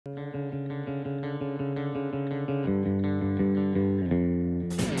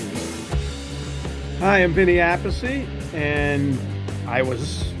Hi, I'm Vinny Appice, and I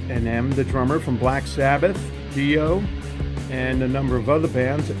was and am the drummer from Black Sabbath, Dio, and a number of other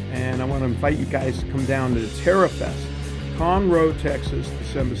bands. And I want to invite you guys to come down to the TerrorFest, Conroe, Texas,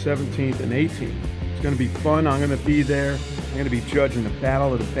 December 17th and 18th. It's going to be fun. I'm going to be there. I'm going to be judging the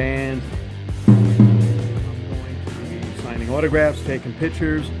Battle of the Bands. I'm going to be signing autographs, taking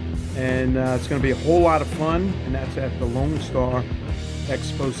pictures, and it's going to be a whole lot of fun. And that's at the Lone Star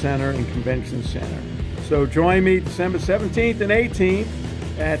Expo Center and Convention Center. So join me December 17th and 18th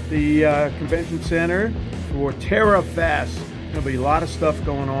at the Convention Center for TerrorFest. There'll be a lot of stuff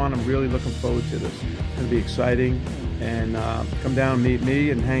going on. I'm really looking forward to this. It's going to be exciting. And come down and meet me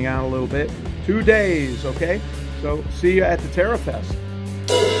and hang out a little bit. 2 days, okay? So see you at the TerrorFest.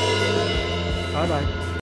 Bye-bye.